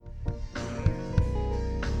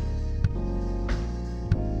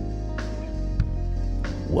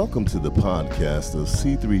Welcome to the podcast of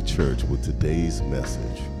C3 Church with today's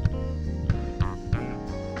message.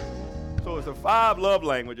 So it's the 5 love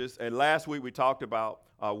languages, and last week we talked about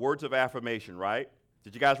words of affirmation, right?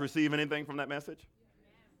 Did you guys receive anything from that message?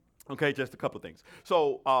 Okay, just a couple of things.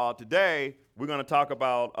 So today we're going to talk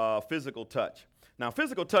about physical touch. Now,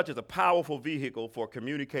 physical touch is a powerful vehicle for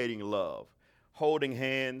communicating love. Holding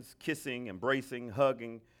hands, kissing, embracing,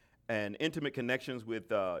 hugging, and intimate connections with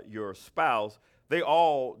your spouse, they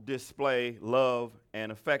all display love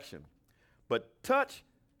and affection. But touch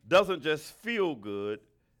doesn't just feel good,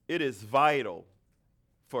 it is vital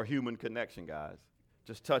for human connection, guys,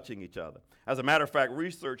 just touching each other. As a matter of fact,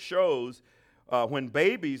 research shows when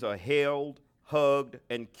babies are held, hugged,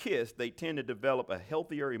 and kissed, they tend to develop a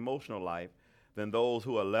healthier emotional life than those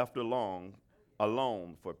who are left alone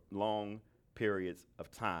for long periods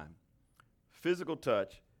of time. Physical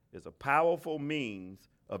touch is a powerful means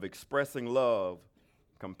of expressing love,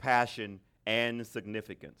 compassion, and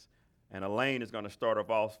significance. And Elaine is going to start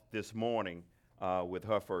off this morning with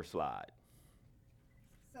her first slide.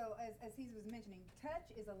 So as he was mentioning,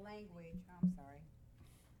 touch is a language,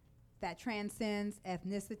 that transcends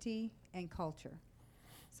ethnicity and culture.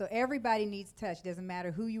 So everybody needs touch. Doesn't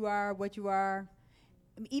matter who you are, what you are.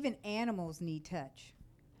 Even animals need touch.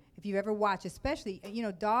 If you ever watch, especially,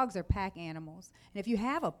 dogs are pack animals. And if you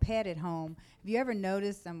have a pet at home, have you ever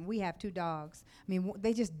noticed, we have 2 dogs.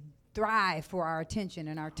 They just thrive for our attention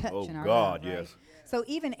and our touch and our love, right? Yes. So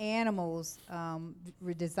even animals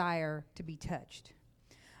desire to be touched.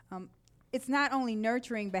 It's not only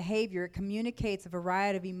nurturing behavior, it communicates a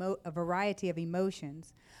variety of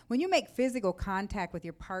emotions. When you make physical contact with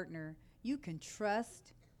your partner, you can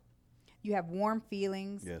trust. You have warm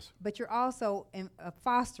feelings, yes, but you're also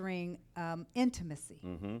fostering intimacy.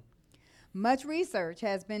 Mm-hmm. Much research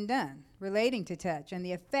has been done relating to touch and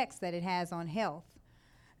the effects that it has on health.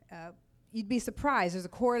 You'd be surprised. There's a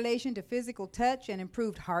correlation to physical touch and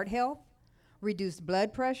improved heart health, reduced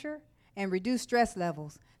blood pressure, and reduced stress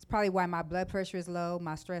levels. It's probably why my blood pressure is low,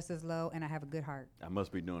 my stress is low, and I have a good heart. I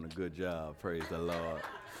must be doing a good job, praise the Lord.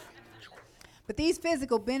 But these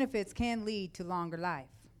physical benefits can lead to longer life.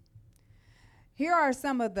 Here are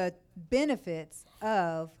some of the benefits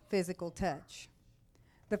of physical touch.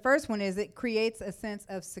 The first one is it creates a sense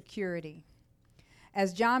of security.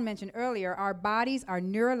 As John mentioned earlier, our bodies are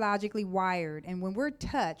neurologically wired, and when we're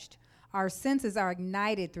touched, our senses are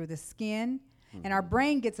ignited through the skin, and our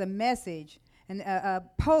brain gets a message. And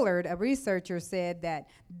Pollard, a researcher, said that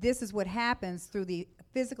this is what happens through the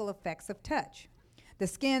physical effects of touch. The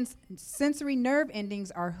skin's sensory nerve endings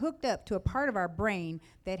are hooked up to a part of our brain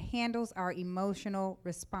that handles our emotional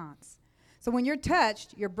response. So when you're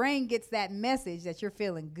touched, your brain gets that message that you're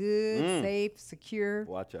feeling good, safe, secure.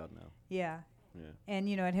 Watch out now. Yeah. Yeah. And,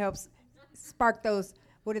 it helps spark those,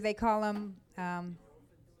 what do they call them?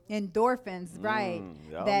 Endorphins, right?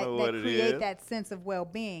 That create that sense of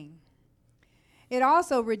well-being. It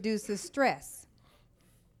also reduces stress.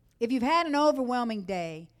 If you've had an overwhelming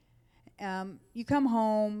day, you come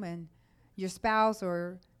home and your spouse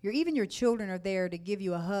or even your children are there to give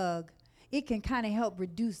you a hug, it can kind of help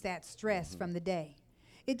reduce that stress from the day.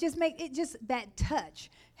 That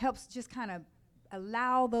touch helps just kind of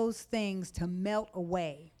allow those things to melt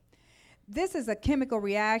away. This is a chemical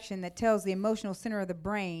reaction that tells the emotional center of the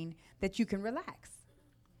brain that you can relax.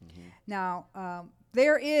 Mm-hmm. Now,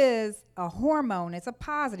 there is a hormone, it's a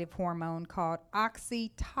positive hormone called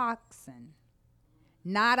oxytocin.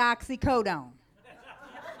 Not oxycodone.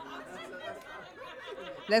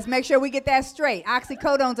 Let's make sure we get that straight.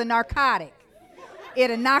 Oxycodone's a narcotic.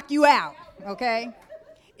 It'll knock you out, okay?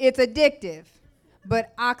 It's addictive,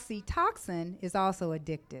 but oxytocin is also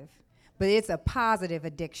addictive, but it's a positive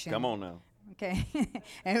addiction. Come on now. Okay,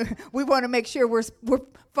 and we want to make sure we're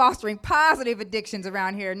fostering positive addictions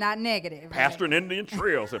around here, not negative. Pastoring Indian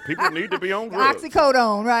trails that people need to be on drugs.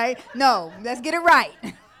 Oxycodone, right? No, let's get it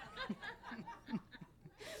right.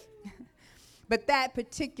 But that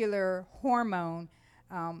particular hormone,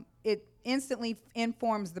 it instantly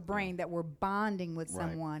informs the brain that we're bonding with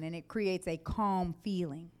someone, and it creates a calm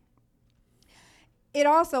feeling. It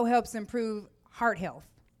also helps improve heart health.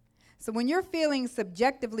 So when you're feeling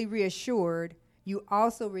subjectively reassured, you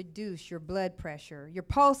also reduce your blood pressure. Your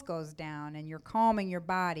pulse goes down, and you're calming your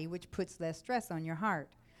body, which puts less stress on your heart.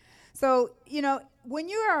 So, when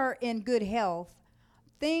you are in good health,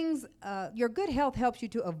 your good health helps you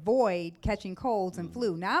to avoid catching colds and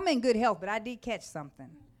flu. Now, I'm in good health, but I did catch something.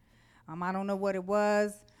 I don't know what it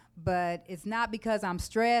was, but it's not because I'm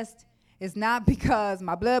stressed. It's not because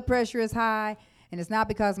my blood pressure is high. And it's not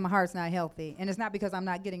because my heart's not healthy. And it's not because I'm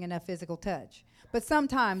not getting enough physical touch. But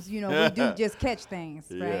sometimes, we do just catch things,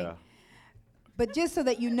 right? Yeah. But just so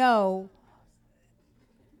that you know,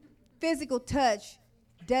 physical touch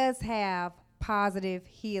does have positive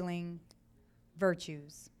healing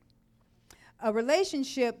virtues. A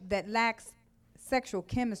relationship that lacks sexual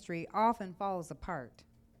chemistry often falls apart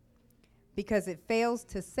because it fails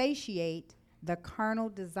to satiate the carnal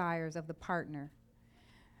desires of the partner.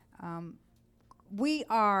 We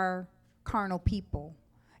are carnal people,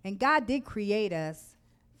 and God did create us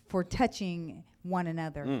for touching one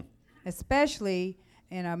another, especially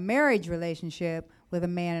in a marriage relationship with a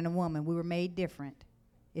man and a woman. We were made different,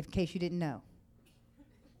 in case you didn't know.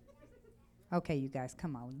 Okay, you guys,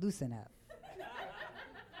 come on, loosen up.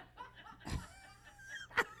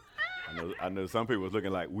 I know some people was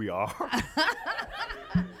looking like we are.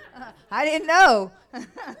 I didn't know.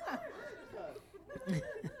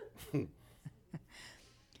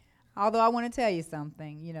 Although I want to tell you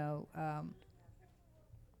something,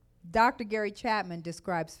 Dr. Gary Chapman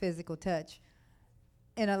describes physical touch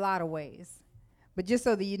in a lot of ways. But just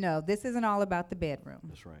so that you know, this isn't all about the bedroom.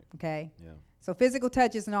 That's right. Okay? Yeah. So physical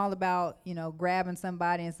touch isn't all about, grabbing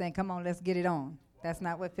somebody and saying, come on, let's get it on. That's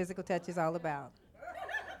not what physical touch is all about.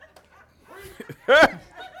 I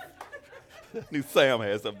knew Sam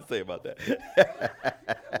had something to say about that.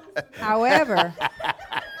 However,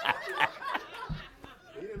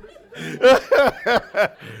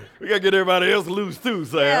 we got to get everybody else loose too,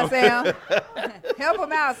 Sam. yeah, Sam. Help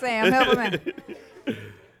him out, Sam. Help him out.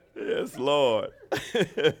 Yes, Lord.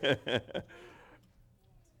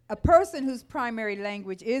 A person whose primary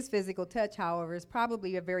language is physical touch, however, is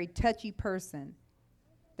probably a very touchy person.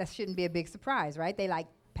 That shouldn't be a big surprise, right? They like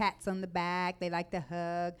pats on the back, they like to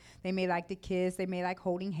hug, they may like to kiss, they may like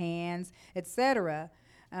holding hands, etc.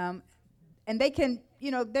 And they can,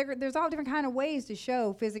 there's all different kind of ways to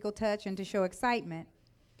show physical touch and to show excitement.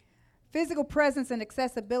 Physical presence and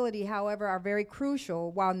accessibility, however, are very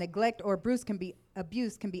crucial, while neglect or abuse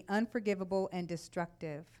can be unforgivable and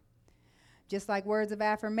destructive. Just like words of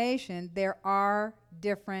affirmation, there are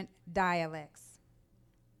different dialects.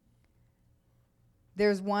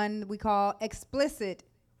 There's one we call explicit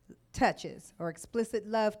touches or explicit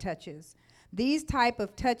love touches. These type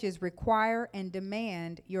of touches require and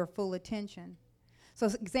demand your full attention. So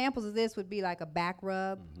examples of this would be like a back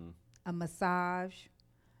rub, a massage,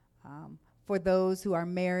 for those who are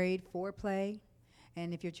married, foreplay.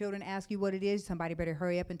 And if your children ask you what it is, somebody better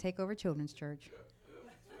hurry up and take over children's church.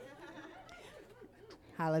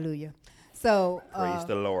 Hallelujah. So Praise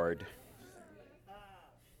the Lord.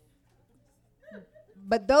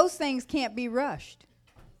 But those things can't be rushed.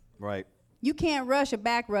 Right. You can't rush a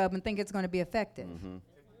back rub and think it's going to be effective.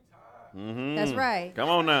 That's right. Come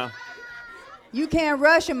on now. You can't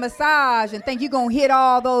rush a massage and think you're going to hit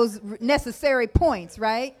all those necessary points,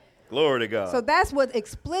 right? Glory to God. So that's what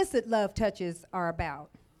explicit love touches are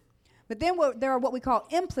about. But then there are what we call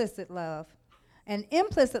implicit love. And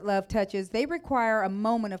implicit love touches, they require a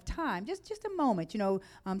moment of time, just a moment,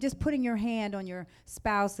 just putting your hand on your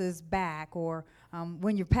spouse's back, or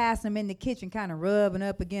when you're passing them in the kitchen, kind of rubbing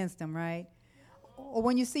up against them, right? Or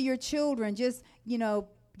when you see your children, just,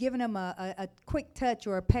 giving them a quick touch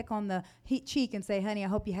or a peck on the cheek and say, honey, I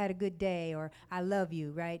hope you had a good day, or I love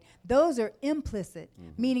you, right? Those are implicit,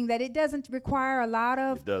 meaning that it doesn't require a lot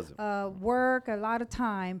of work, a lot of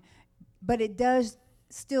time, but it does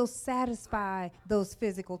still satisfy those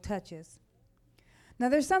physical touches. Now,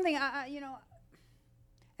 there's something,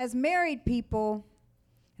 as married people,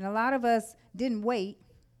 and a lot of us didn't wait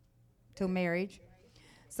till marriage,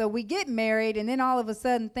 so we get married, and then all of a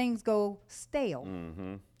sudden things go stale.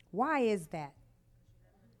 Why is that?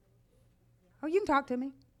 Oh, you can talk to me.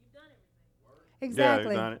 You've done it.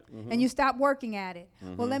 Exactly. Yeah, you've done it. And you stop working at it.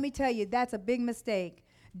 Well, let me tell you, that's a big mistake.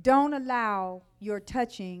 Don't allow your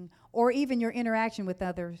touching or even your interaction with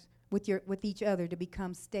others, with each other, to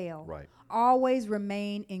become stale. Right. Always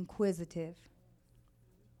remain inquisitive.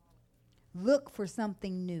 Look for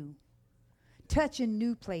something new. Touch in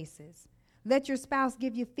new places. Let your spouse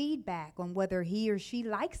give you feedback on whether he or she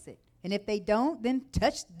likes it. And if they don't, then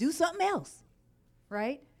do something else,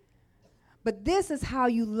 right? But this is how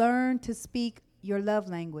you learn to speak your love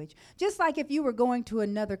language. Just like if you were going to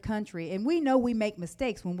another country, and we know we make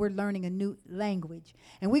mistakes when we're learning a new language,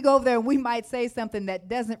 and we go over there and we might say something that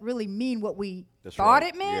doesn't really mean what we thought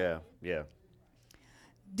it meant. Yeah.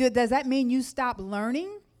 Does that mean you stop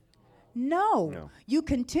learning? No. You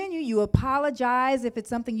continue, you apologize if it's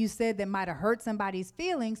something you said that might have hurt somebody's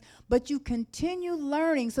feelings, but you continue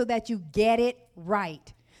learning so that you get it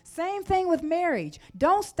right. Same thing with marriage.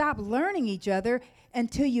 Don't stop learning each other.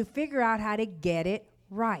 until you figure out how to get it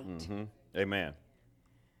right. Mm-hmm. Amen.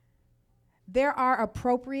 There are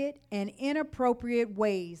appropriate and inappropriate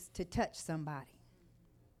ways to touch somebody.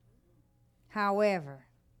 However,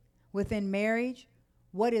 within marriage,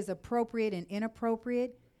 what is appropriate and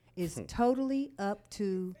inappropriate is totally up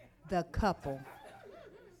to the couple.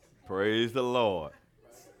 Praise the Lord.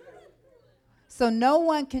 So no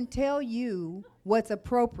one can tell you what's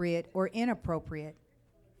appropriate or inappropriate.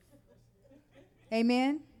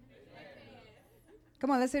 Amen?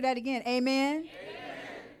 Come on, let's hear that again. Amen?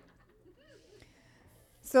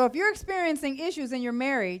 So if you're experiencing issues in your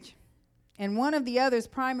marriage and one of the other's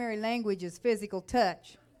primary language is physical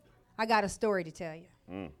touch, I got a story to tell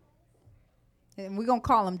you. And we're going to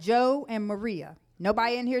call them Joe and Maria.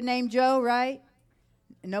 Nobody in here named Joe, right?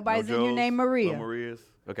 Nobody's in here named Maria. No Marias.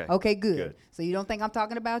 Okay. Okay, good. So you don't think I'm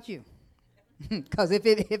talking about you? Because if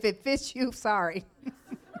it fits you, sorry.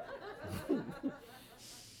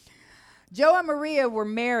 Joe and Maria were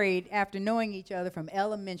married after knowing each other from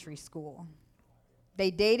elementary school. They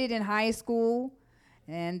dated in high school,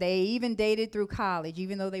 and they even dated through college,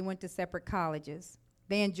 even though they went to separate colleges.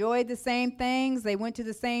 They enjoyed the same things. They went to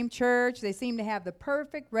the same church. They seemed to have the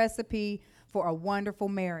perfect recipe for a wonderful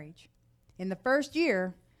marriage. In the first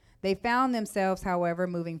year, they found themselves, however,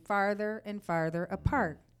 moving farther and farther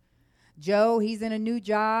apart. Joe, he's in a new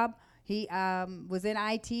job. He was in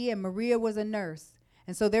IT, and Maria was a nurse.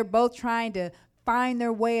 And so they're both trying to find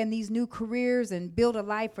their way in these new careers and build a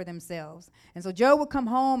life for themselves. And so Joe would come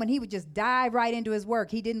home, and he would just dive right into his work.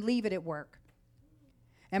 He didn't leave it at work.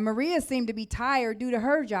 And Maria seemed to be tired due to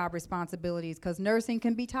her job responsibilities, because nursing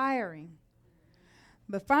can be tiring.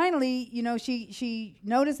 But finally, you know, she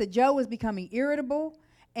noticed that Joe was becoming irritable,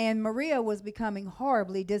 and Maria was becoming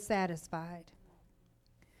horribly dissatisfied.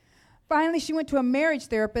 Finally, she went to a marriage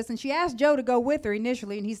therapist, and she asked Joe to go with her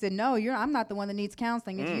initially, and he said, no, I'm not the one that needs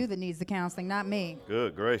counseling. It's you that needs the counseling, not me.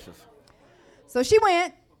 Good gracious. So she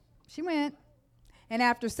went. And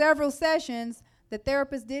after several sessions, the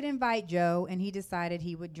therapist did invite Joe, and he decided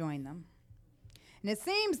he would join them. And it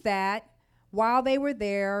seems that while they were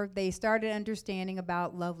there, they started understanding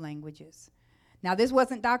about love languages. Now, this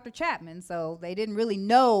wasn't Dr. Chapman, so they didn't really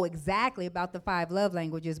know exactly about the 5 love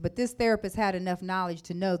languages, but this therapist had enough knowledge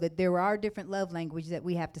to know that there are different love languages that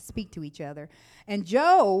we have to speak to each other. And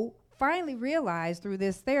Joe finally realized through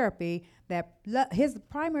this therapy that his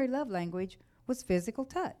primary love language was physical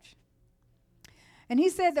touch. And he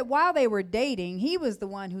said that while they were dating, he was the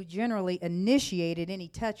one who generally initiated any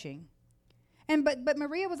touching. But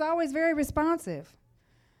Maria was always very responsive.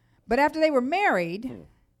 But after they were married,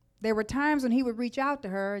 there were times when he would reach out to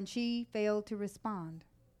her and she failed to respond.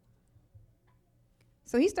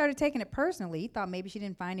 So he started taking it personally. He thought maybe she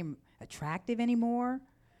didn't find him attractive anymore.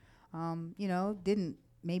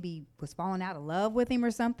 Maybe was falling out of love with him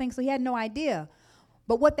or something. So he had no idea.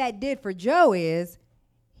 But what that did for Joe is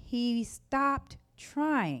he stopped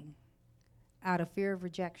trying out of fear of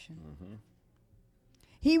rejection. Mm-hmm.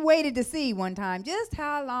 He waited to see one time just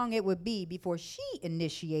how long it would be before she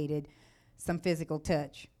initiated some physical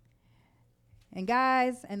touch. And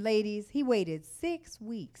guys and ladies, he waited 6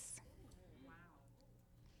 weeks. Wow.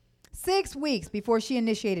 6 weeks before she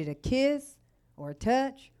initiated a kiss or a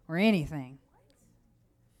touch or anything.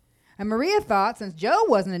 And Maria thought, since Joe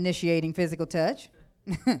wasn't initiating physical touch,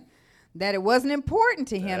 that it wasn't important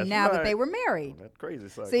to him that they were married. That crazy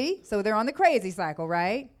cycle. See? So they're on the crazy cycle,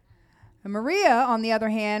 right? And Maria, on the other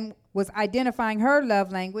hand, was identifying her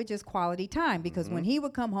love language as quality time, because when he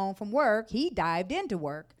would come home from work, he dived into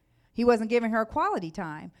work. He wasn't giving her quality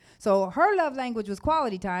time. So her love language was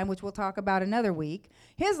quality time, which we'll talk about another week.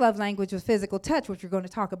 His love language was physical touch, which we're going to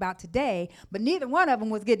talk about today. But neither one of them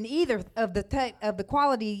was getting either of the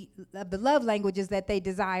quality of the love languages that they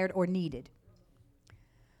desired or needed.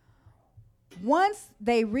 Once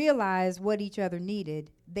they realized what each other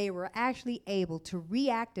needed, they were actually able to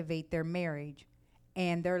reactivate their marriage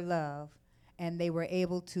and their love, and they were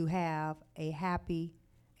able to have a happy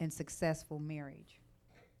and successful marriage.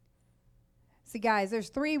 See, guys, there's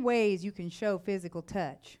 3 ways you can show physical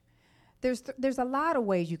touch. There's a lot of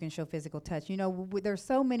ways you can show physical touch. You know, there's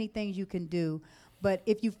so many things you can do. But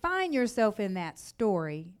if you find yourself in that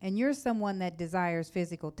story and you're someone that desires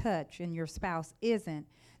physical touch and your spouse isn't,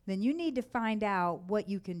 then you need to find out what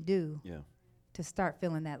you can do to start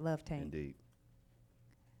filling that love tank. Indeed.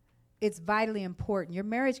 It's vitally important. Your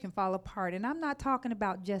marriage can fall apart. And I'm not talking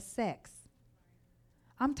about just sex.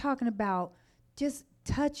 I'm talking about just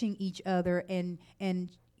touching each other and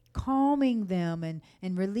calming them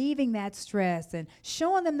and relieving that stress and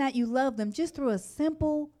showing them that you love them just through a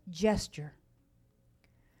simple gesture.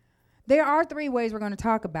 There are 3 ways we're going to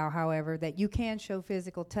talk about, however, that you can show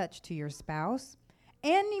physical touch to your spouse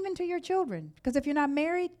and even to your children. Because if you're not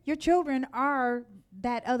married, your children are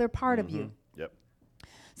that other part of you. Yep.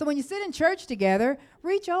 So when you sit in church together,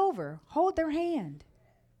 reach over, hold their hand.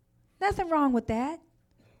 Nothing wrong with that.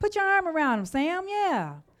 Put your arm around them, Sam.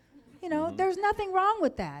 Yeah. You know, there's nothing wrong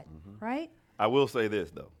with that, right? I will say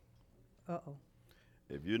this, though. Uh-oh.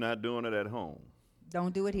 If you're not doing it at home,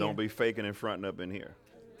 Don't do it here. don't be faking and fronting up in here.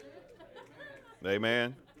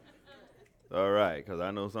 Amen? All right, because I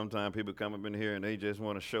know sometimes people come up in here and they just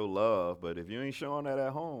want to show love, but if you ain't showing that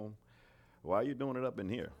at home, why are you doing it up in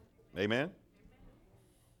here? Amen?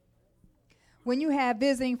 When you have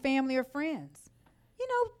visiting family or friends, you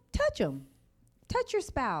know, touch them. Touch your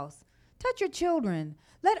spouse. Touch your children.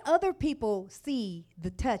 Let other people see the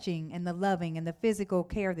touching and the loving and the physical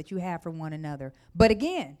care that you have for one another. But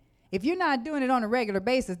again, if you're not doing it on a regular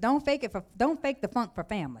basis, don't fake the funk for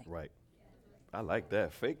family. Right. I like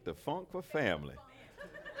that. Fake the funk for family.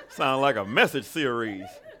 Sound like a message series.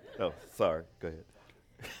 Oh, sorry. Go ahead.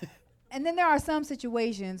 And then there are some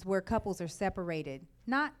situations where couples are separated,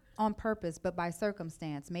 not on purpose, but by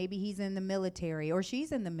circumstance. Maybe he's in the military or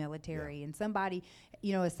she's in the military and somebody,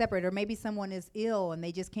 you know, is separated, or maybe someone is ill and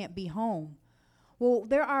they just can't be home. Well,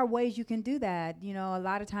 there are ways you can do that. You know, a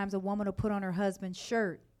lot of times a woman will put on her husband's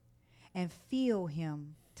shirt and feel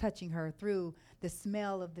him touching her through the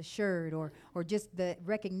smell of the shirt or just the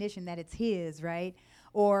recognition that it's his, right?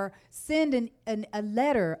 Or send a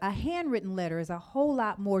letter. A handwritten letter is a whole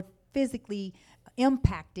lot more physically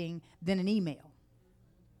impacting than an email.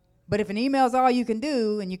 But if an email is all you can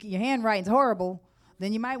do and your handwriting's horrible,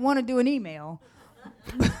 then you might want to do an email.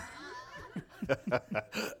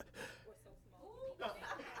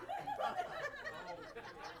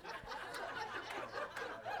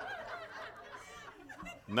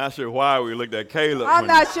 Not sure why we looked at Caleb. I'm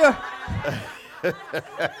not sure.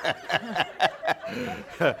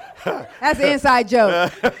 That's an inside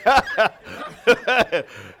joke.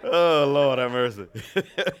 Oh, Lord have mercy.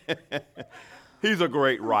 He's a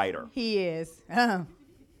great writer. He is.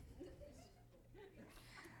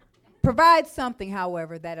 Provide something,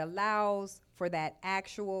 however, that allows for that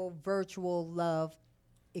actual virtual love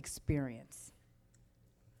experience.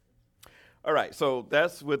 All right, so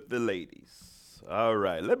that's with the ladies. All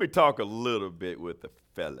right, let me talk a little bit with the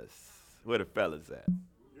fellas. Where the fellas at?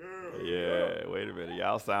 Yeah, wait a minute.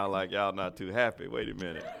 Y'all sound like y'all not too happy. Wait a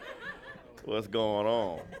minute. What's going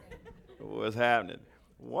on? What's happening?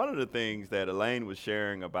 One of the things that Elaine was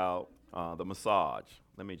sharing about the massage,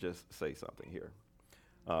 let me just say something here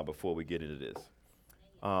before we get into this.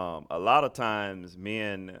 A lot of times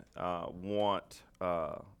men want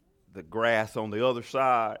the grass on the other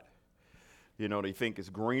side. You know, they think it's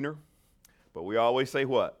greener. But we always say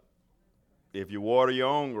what? If you water your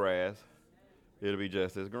own grass, it'll be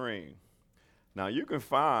just as green. Now, you can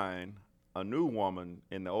find a new woman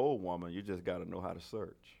in the old woman. You just got to know how to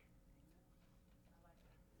search.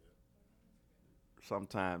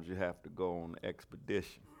 Sometimes you have to go on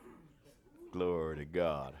expedition. Glory to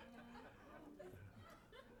God.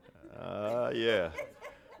 Yeah.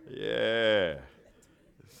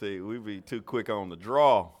 See, we be too quick on the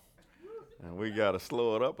draw. And we got to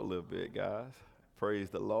slow it up a little bit, guys. Praise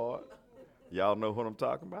the Lord. Y'all know what I'm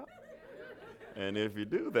talking about? And if you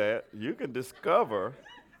do that, you can discover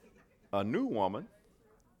a new woman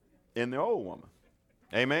in the old woman.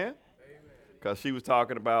 Amen? Because she was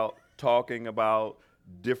talking about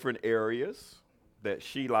different areas that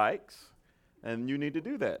she likes. And you need to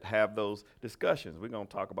do that, have those discussions. We're going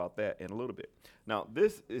to talk about that in a little bit. Now,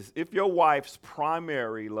 this is if your wife's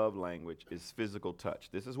primary love language is physical touch.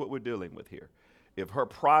 This is what we're dealing with here. If her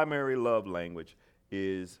primary love language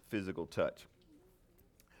is physical touch.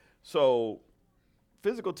 So,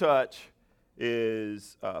 physical touch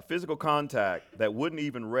is physical contact that wouldn't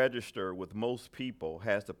even register with most people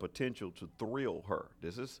has the potential to thrill her.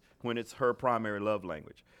 This is when it's her primary love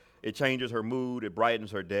language. It changes her mood, it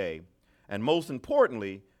brightens her day. And most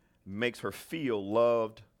importantly, makes her feel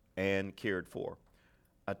loved and cared for.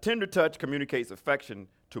 A tender touch communicates affection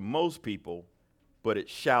to most people, but it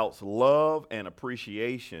shouts love and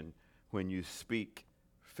appreciation when you speak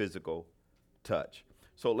physical touch.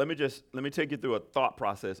 So let me take you through a thought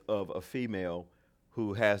process of a female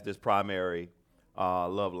who has this primary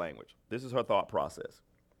love language. This is her thought process.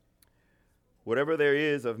 Whatever there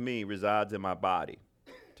is of me resides in my body.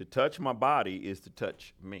 To touch my body is to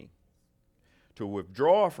touch me. To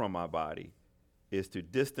withdraw from my body is to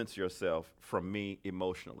distance yourself from me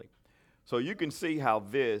emotionally. So you can see how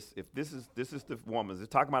this is the woman, it's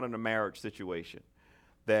talking about in a marriage situation,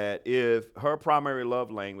 that if her primary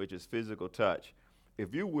love language is physical touch,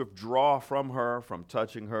 if you withdraw from her, from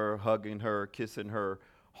touching her, hugging her, kissing her,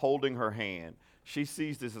 holding her hand, she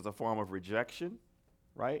sees this as a form of rejection,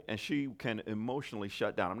 right? And she can emotionally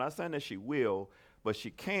shut down. I'm not saying that she will, but she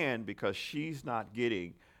can, because she's not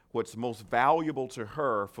getting what's most valuable to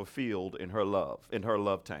her fulfilled in her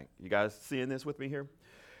love tank. You guys seeing this with me here?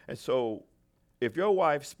 And so if your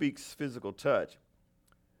wife speaks physical touch,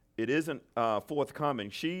 it isn't forthcoming,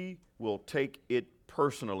 she will take it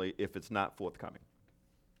personally if it's not forthcoming.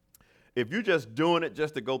 If you're just doing it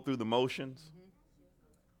just to go through the motions,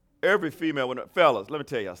 every female, fellas, let me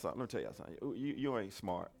tell y'all something. You ain't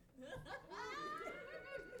smart.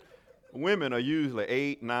 Women are usually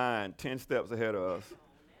 8, 9, 10 steps ahead of us.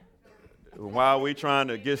 While we trying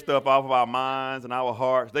to get stuff off of our minds and our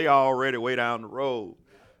hearts, they already way down the road.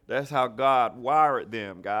 That's how God wired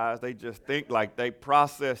them, guys. They just think like they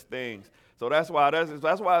process things. So that's why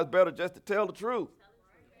it's better just to tell the truth.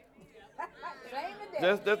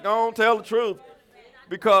 Just go on, tell the truth.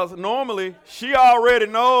 Because normally she already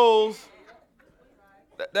knows.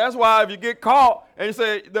 That's why if you get caught and you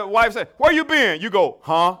say, the wife says, "Where you been?" You go,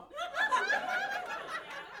 "Huh?"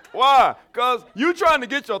 Why? Because you trying to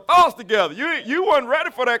get your thoughts together. You weren't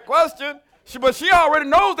ready for that question. But she already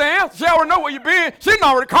knows the answer. She already know where you been. She done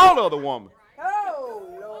already called the other woman. Oh,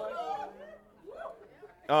 Lord.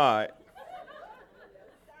 All right.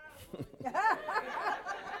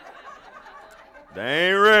 They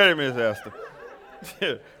ain't ready, Miss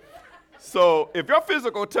Esther. So if your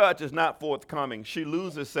physical touch is not forthcoming, she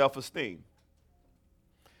loses self-esteem.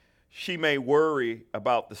 She may worry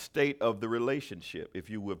about the state of the relationship if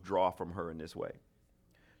you withdraw from her in this way.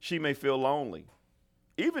 She may feel lonely.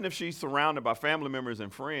 Even if she's surrounded by family members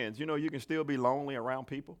and friends, you know, you can still be lonely around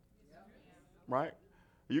people, right?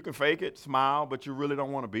 You can fake it, smile, but you really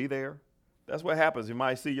don't want to be there. That's what happens. You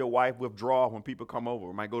might see your wife withdraw when people come over,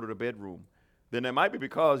 or might go to the bedroom. Then it might be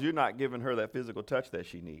because you're not giving her that physical touch that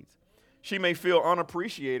she needs. She may feel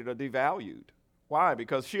unappreciated or devalued. Why?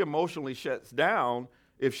 Because she emotionally shuts down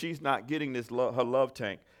if she's not getting this her love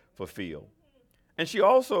tank fulfilled. And she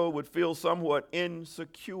also would feel somewhat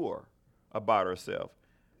insecure about herself,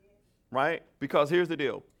 right? Because here's the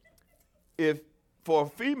deal. If for a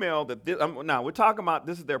female now we're talking about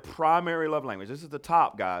this is their primary love language. This is the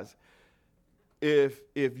top, guys. If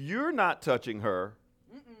you're not touching her,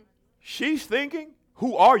 she's thinking,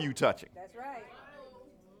 who are you touching? That's right.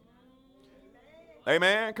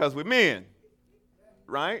 Amen? Because we're men,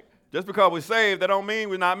 right? Just because we're saved, that don't mean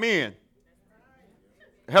we're not men.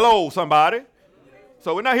 Hello, somebody.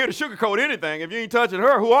 So we're not here to sugarcoat anything. If you ain't touching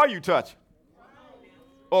her, who are you touching?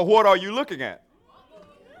 Or what are you looking at?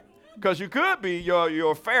 Because you could be,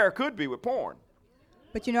 your affair could be with porn.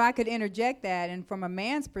 But, you know, I could interject that, and from a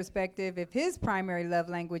man's perspective, if his primary love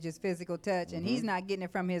language is physical touch and he's not getting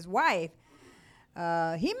it from his wife,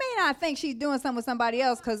 he may not think she's doing something with somebody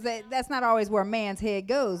else, because that's not always where a man's head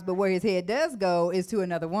goes. But where his head does go is to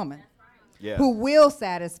another woman who will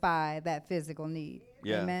satisfy that physical need.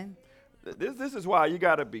 Yeah. Amen? This is why you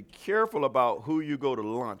got to be careful about who you go to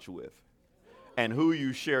lunch with and who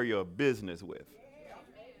you share your business with.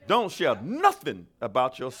 Don't share nothing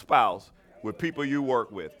about your spouse with people you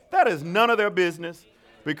work with. That is none of their business,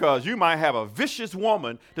 because you might have a vicious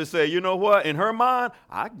woman to say, you know what, in her mind,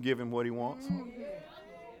 I can give him what he wants.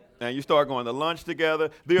 And you start going to lunch together.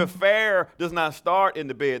 The affair does not start in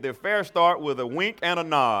the bed. The affair starts with a wink and a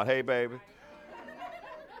nod. Hey, baby.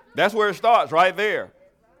 That's where it starts, right there.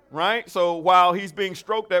 Right? So while he's being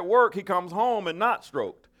stroked at work, he comes home and not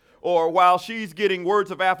stroked. Or while she's getting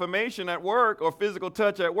words of affirmation at work or physical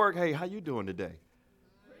touch at work, hey, how you doing today?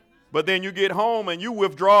 But then you get home and you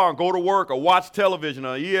withdraw and go to work or watch television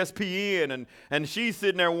or ESPN, and she's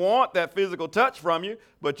sitting there want that physical touch from you,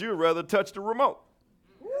 but you'd rather touch the remote.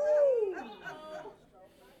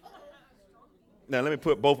 Now, let me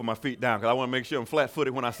put both of my feet down because I want to make sure I'm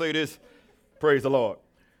flat-footed when I say this. Praise the Lord.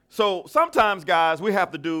 So sometimes, guys, we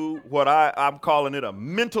have to do what I'm calling it a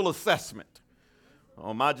mental assessment.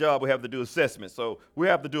 On my job, we have to do assessment. So we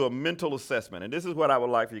have to do a mental assessment. And this is what I would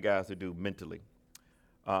like for you guys to do mentally.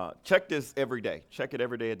 Check this every day. Check it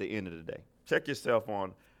every day at the end of the day. Check yourself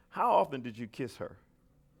on how often did you kiss her?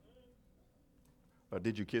 Or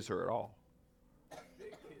did you kiss her at all?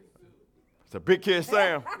 It's a big kiss,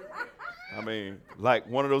 Sam. I mean, like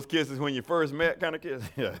one of those kisses when you first met kind of kiss.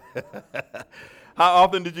 How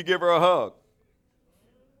often did you give her a hug?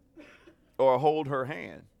 Or hold her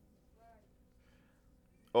hand?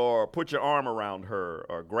 Or put your arm around her,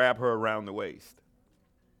 or grab her around the waist,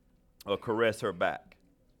 or caress her back?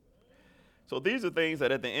 So these are things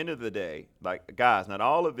that at the end of the day, like, guys, not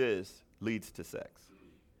all of this leads to sex.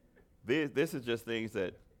 This is just things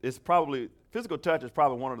that physical touch is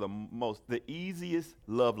probably one of the easiest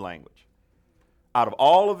love language. Out of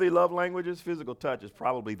all of the love languages, physical touch is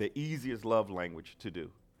probably the easiest love language to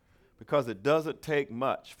do. Because it doesn't take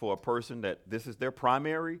much for a person that this is their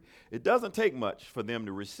primary. It doesn't take much for them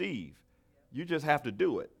to receive. You just have to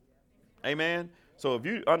do it. Amen? So if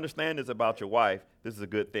you understand this about your wife, this is a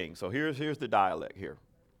good thing. So here's the dialect here.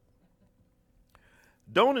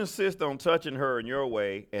 Don't insist on touching her in your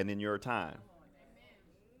way and in your time.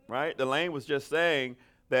 Right? Delane was just saying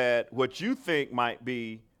that what you think might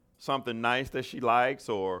be something nice that she likes,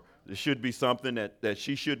 or it should be something that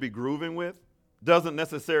she should be grooving with, doesn't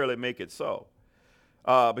necessarily make it so.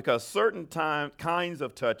 Because certain kinds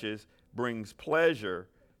of touches brings pleasure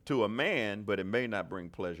to a man, but it may not bring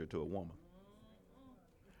pleasure to a woman.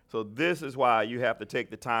 So this is why you have to take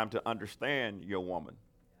the time to understand your woman.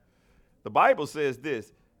 The Bible says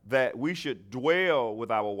this, that we should dwell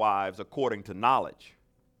with our wives according to knowledge.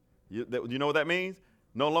 You know what that means?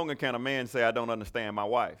 No longer can a man say, I don't understand my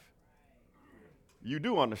wife. You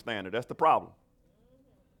do understand her. That's the problem.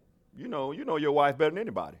 You know your wife better than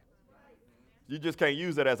anybody. You just can't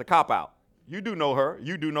use it as a cop-out. You do know her.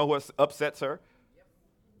 You do know what upsets her.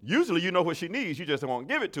 Usually you know what she needs. You just won't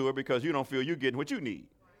give it to her because you don't feel you're getting what you need.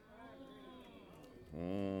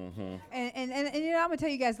 Mm-hmm. And I'm going to tell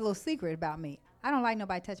you guys a little secret about me. I don't like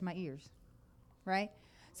nobody touching my ears, right?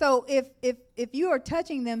 So if you are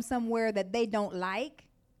touching them somewhere that they don't like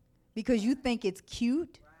because you think it's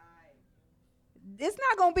cute, it's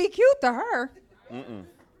not going to be cute to her. Mm-mm.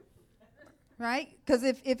 Right? Because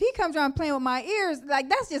if he comes around playing with my ears, like,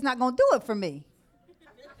 that's just not going to do it for me.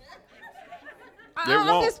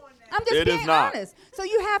 I'm just being honest. So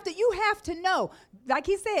you have to know. Like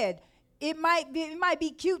he said, it might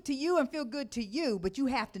be cute to you and feel good to you, but you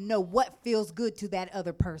have to know what feels good to that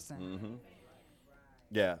other person. Mm-hmm.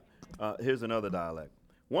 Yeah. Here's another dialect.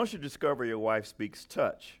 Once you discover your wife speaks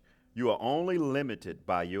touch, you are only limited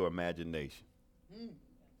by your imagination.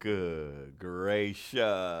 Good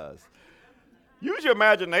gracious. Use your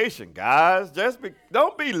imagination, guys.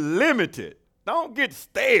 Don't be limited. Don't get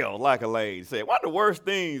stale, like Elaine said. One of the worst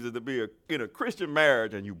things is to be in a Christian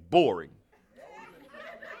marriage and you boring.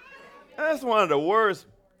 That's one of the worst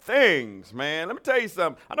things, man. Let me tell you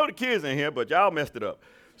something. I know the kids in here, but y'all messed it up.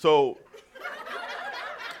 So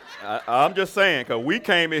I'm just saying, because we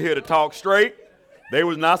came in here to talk straight. They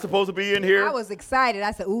was not supposed to be in here. I was excited.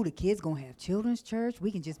 I said, ooh, the kids going to have children's church. We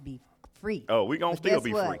can just be free. Oh, we going to still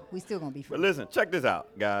be free. We still going to be free. But listen, check this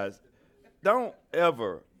out, guys. Don't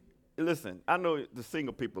ever, listen, I know the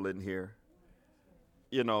single people in here,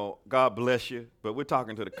 God bless you, but we're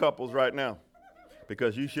talking to the couples right now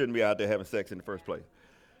because you shouldn't be out there having sex in the first place.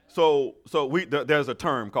 So there's a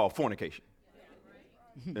term called fornication,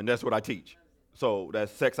 and that's what I teach. So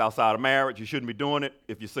that's sex outside of marriage. You shouldn't be doing it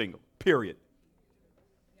if you're single, period.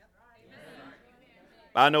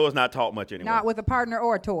 I know it's not taught much anymore. Not with a partner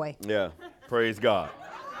or a toy. Yeah, praise God.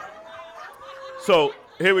 So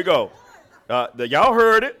here we go. Y'all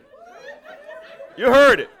heard it. You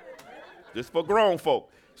heard it. Just for grown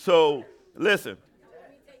folk. So listen.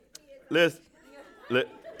 Let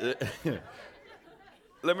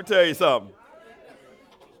me tell you something.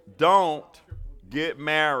 Don't get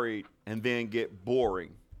married and then get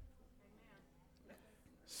boring.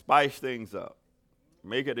 Spice things up.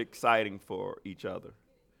 Make it exciting for each other.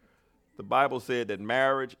 The Bible said that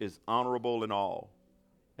marriage is honorable in all,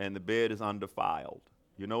 and the bed is undefiled.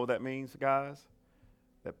 You know what that means, guys?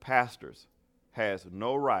 That pastors has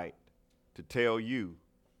no right to tell you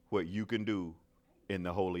what you can do in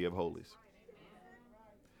the Holy of Holies.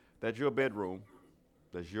 That's your bedroom.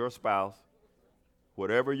 That's your spouse.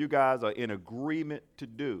 Whatever you guys are in agreement to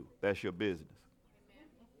do, that's your business.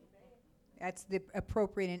 That's the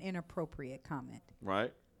appropriate and inappropriate comment.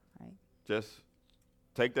 Right? Right. Just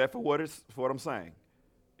take that for what I'm saying.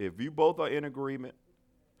 If you both are in agreement,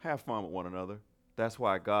 have fun with one another. That's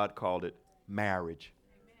why God called it marriage.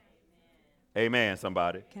 Amen,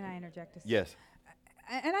 somebody. Can I interject this? Yes.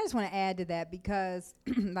 And I just want to add to that because,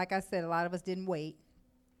 like I said, a lot of us didn't wait.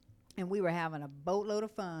 And we were having a boatload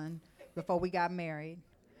of fun before we got married.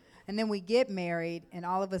 And then we get married, and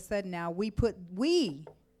all of a sudden now we put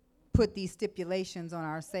these stipulations on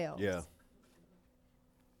ourselves. Yeah.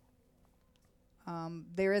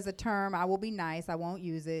 There is a term, I will be nice, I won't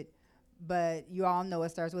use it, but you all know it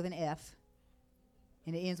starts with an F,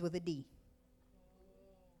 and it ends with a D.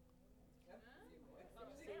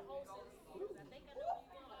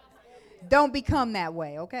 Don't become that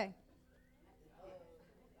way, okay?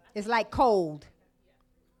 It's like cold.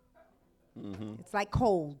 Mm-hmm. It's like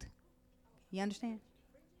cold. You understand?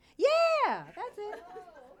 Yeah, that's it.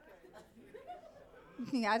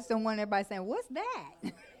 I just don't want everybody saying, "What's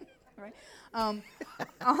that?" Right? All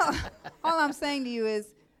I'm saying to you is,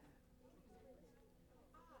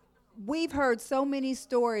 we've heard so many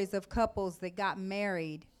stories of couples that got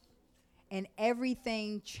married and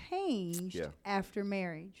everything changed after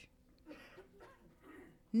marriage.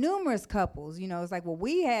 Numerous couples, it's like, well,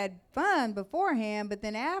 we had fun beforehand, but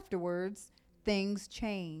then afterwards, things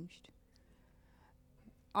changed.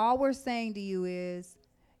 All we're saying to you is,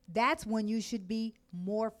 that's when you should be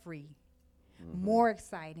more free, more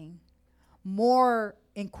exciting, more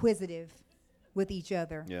inquisitive with each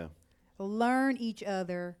other. Yeah. Learn each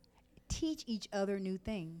other, teach each other new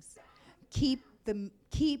things. Keep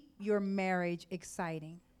your marriage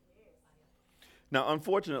exciting. Now,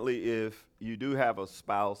 unfortunately, if you do have a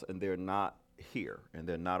spouse and they're not here and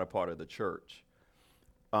they're not a part of the church,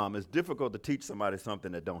 it's difficult to teach somebody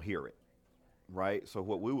something that don't hear it, right? So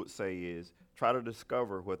what we would say is try to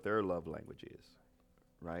discover what their love language is,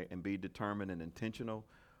 right? And be determined and intentional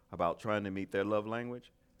about trying to meet their love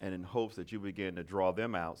language, and in hopes that you begin to draw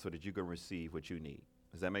them out so that you can receive what you need.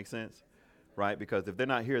 Does that make sense? Right? Because if they're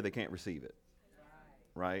not here, they can't receive it,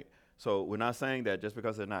 right? So we're not saying that just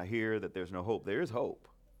because they're not here that there's no hope. There is hope,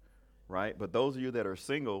 right? But those of you that are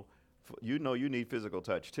single, you know you need physical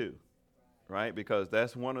touch too, right? Because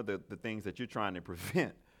that's one of the things that you're trying to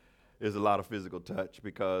prevent is a lot of physical touch,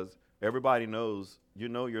 because everybody knows you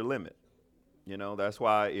know your limit. That's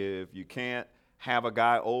why if you can't have a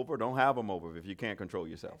guy over, don't have him over if you can't control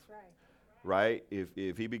yourself. That's right. Right?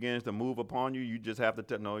 If he begins to move upon you, you just have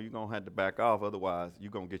to no, you're going to have to back off. Otherwise, you're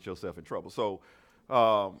going to get yourself in trouble. So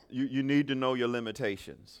you need to know your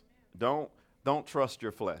limitations. Don't trust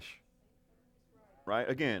your flesh. Right?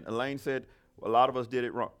 Again, Elaine said a lot of us did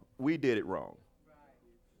it wrong. We did it wrong.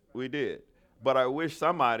 We did. But I wish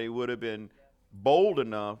somebody would have been bold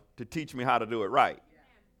enough to teach me how to do it right.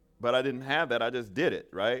 But I didn't have that. I just did it,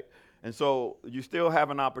 right? And so you still have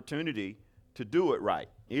an opportunity to do it right.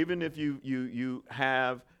 Even if you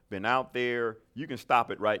have been out there, you can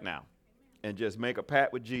stop it right now and just make a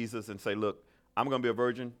pact with Jesus and say, look, I'm going to be a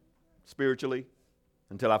virgin spiritually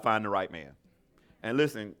until I find the right man. And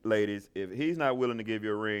listen, ladies, if he's not willing to give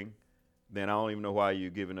you a ring, then I don't even know why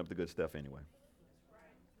you're giving up the good stuff anyway.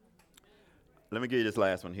 Let me give you this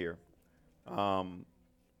last one here.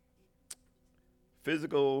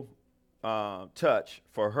 Physical touch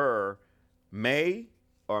for her may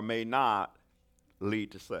or may not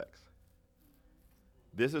lead to sex.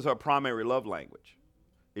 This is her primary love language.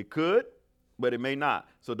 It could, but it may not.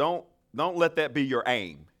 So don't let that be your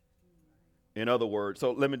aim. In other words,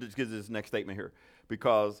 so let me just give this next statement here,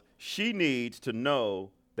 because she needs to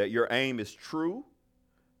know that your aim is true,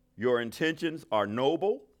 your intentions are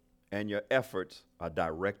noble, and your efforts are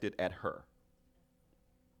directed at her.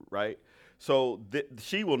 Right? So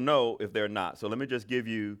she will know if they're not. So let me just give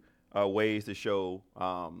you ways to show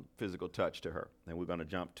physical touch to her. And we're going to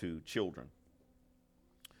jump to children.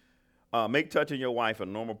 Make touching your wife a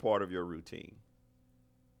normal part of your routine.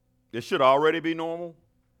 This should already be normal.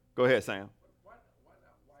 Go ahead, Sam. Why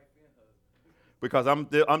not wife and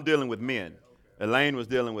husband? Because I'm dealing with men. Elaine was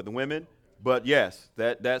dealing with women. But yes,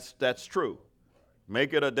 that's true.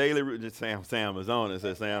 Make it a daily routine. Sam is on it.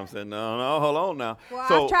 Sam said, no, hold on now. Well,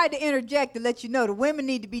 so, I've tried to interject to let you know the women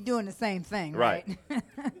need to be doing the same thing, right?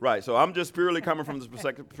 Right. So I'm just purely coming from the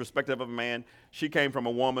perspective of a man. She came from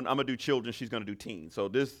a woman. I'm going to do children. She's going to do teens.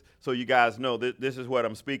 So you guys know this is what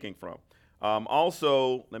I'm speaking from.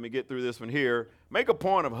 Also, let me get through this one here. Make a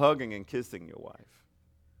point of hugging and kissing your wife.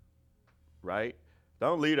 Right?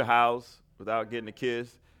 Don't leave the house without getting a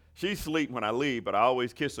kiss. She sleeps when I leave, but I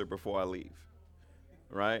always kiss her before I leave.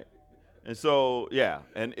 Right? And so, yeah.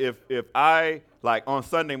 And if I, like on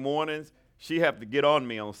Sunday mornings, she have to get on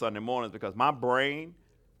me on Sunday mornings because my brain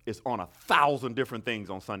is on 1,000 different things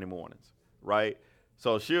on Sunday mornings. Right?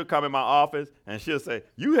 So she'll come in my office and she'll say,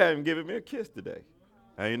 you haven't given me a kiss today.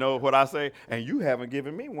 And you know what I say? And you haven't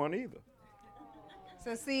given me one either.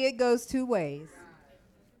 So see, it goes two ways.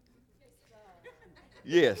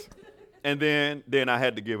 Yes. And then I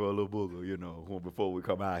had to give her a little booger, before we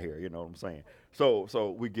come out here, you know what I'm saying?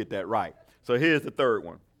 So we get that right. So here's the third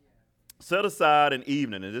one. Set aside an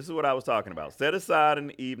evening, and this is what I was talking about. Set aside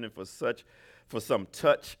an evening for some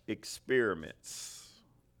touch experiments.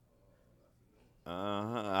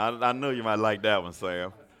 I know you might like that one,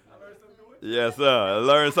 Sam. Yes, sir.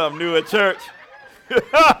 Learn something new at church.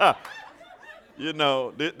 This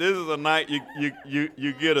is a night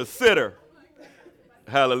you get a sitter.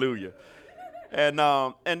 Hallelujah.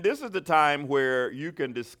 And this is the time where you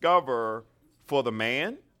can discover for the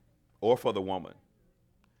man or for the woman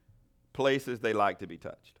places they like to be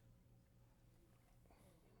touched.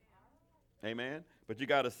 Amen. But you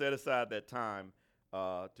got to set aside that time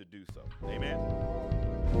to do so. Amen.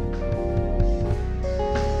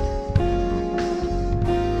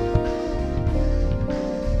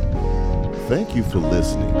 Thank you for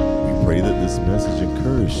listening. We pray that this message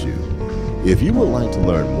encouraged you. If you would like to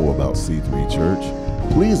learn more about C3 Church,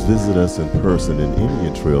 please visit us in person in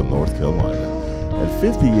Indian Trail, North Carolina at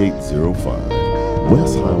 5805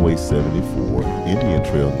 West Highway 74, Indian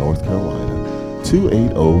Trail, North Carolina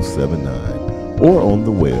 28079, or on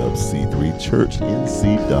the web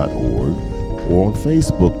c3churchnc.org or on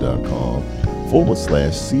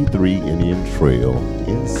facebook.com/C3 Indian Trail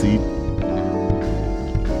NC